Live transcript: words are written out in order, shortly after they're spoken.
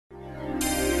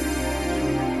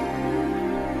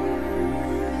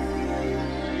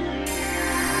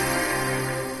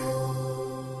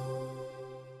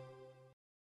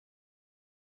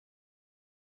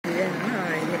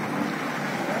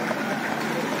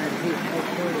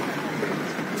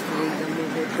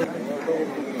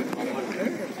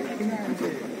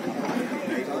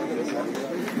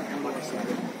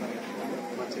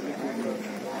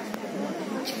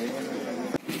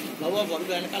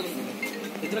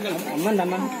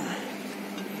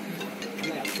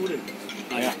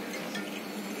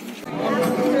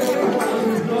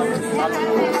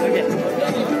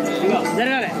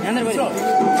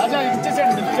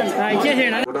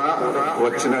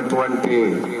వచ్చినటువంటి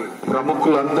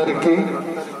ప్రముఖులందరికీ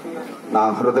నా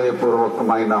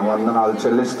హృదయపూర్వకమైన వందనాలు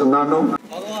చెల్లిస్తున్నాను.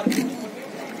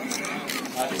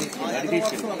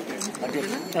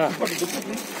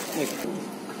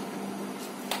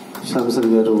 శ్యామసన్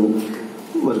గారు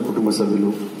వారి కుటుంబ సభ్యులు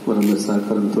వారందరి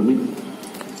సహకారంతో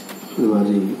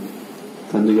వారి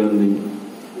తండ్రి గారిని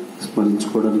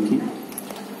స్మరించుకోవడానికి,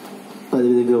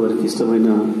 అదేవిధంగా వారికి ఇష్టమైన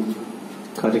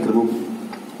కార్యక్రమం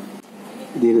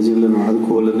దీనజీవులను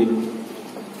ఆదుకోవాలని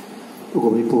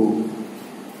ఒకవైపు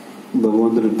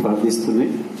భగవంతుని ప్రార్థిస్తూనే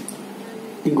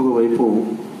ఇంకొక వైపు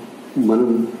మనం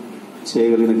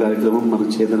చేయగలిగిన కార్యక్రమం, మనకు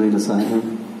చేతనైన సహాయం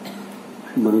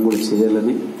మనం కూడా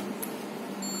చేయాలని,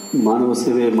 మానవ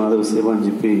సేవే మాధవ సేవ అని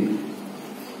చెప్పి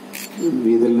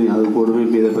బీదల్ని ఆదుకోవడమే,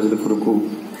 బీద ప్రజల కొరకు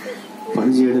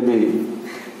పనిచేయడమే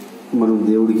మనం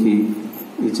దేవుడికి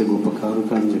ఇచ్చే గొప్ప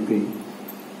కానుక అని చెప్పి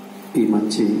ఈ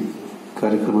మంచి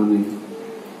కార్యక్రమాన్ని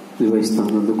నిర్వహిస్తా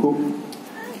ఉన్నందుకు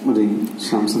మరి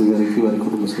శ్యామసన్ గారికి వారి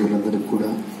కుటుంబ సభ్యులందరికీ కూడా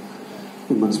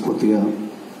మనస్ఫూర్తిగా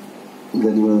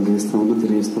ధన్యవాదాలు తెలియజేస్తా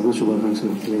ఉన్నా,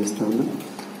 శుభాకాంక్షలు తెలియజేస్తా ఉన్నా.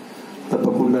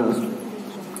 తప్పకుండా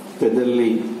పెద్దల్ని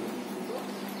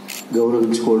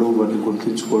గౌరవించుకోవడం, వారిని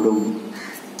గుర్తించుకోవడం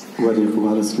వారి యొక్క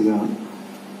వారసులుగా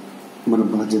మన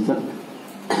బాధ్యత.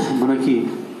 మనకి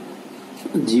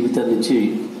జీవితాన్ని ఇచ్చి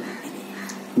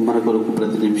మన కొరకు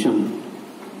ప్రతి నిమిషం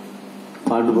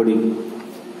పాటుపడి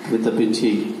తప్పించి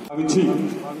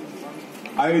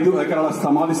 5 ఎకరాల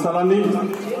సమాధి స్థలాన్ని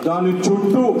దాని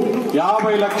చుట్టూ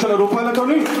 50 లక్షల రూపాయలతో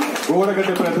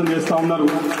గోడగట్టే ప్రయత్నం చేస్తా ఉన్నారు.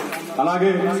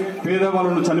 అలాగే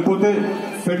పేదవాళ్ళను చనిపోతే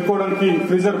పెట్టుకోవడానికి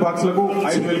ఫ్రీజర్ బాక్స్లకు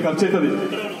 5,000 ఖర్చు అవుతుంది.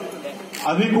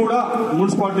 అది కూడా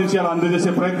మున్సిపాలిటీ నుంచి అలా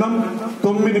అందజేసే ప్రయత్నం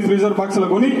 9 ఫ్రీజర్ బాక్సులు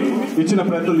కొని ఇచ్చిన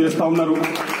ప్రయత్నం చేస్తా ఉన్నారు.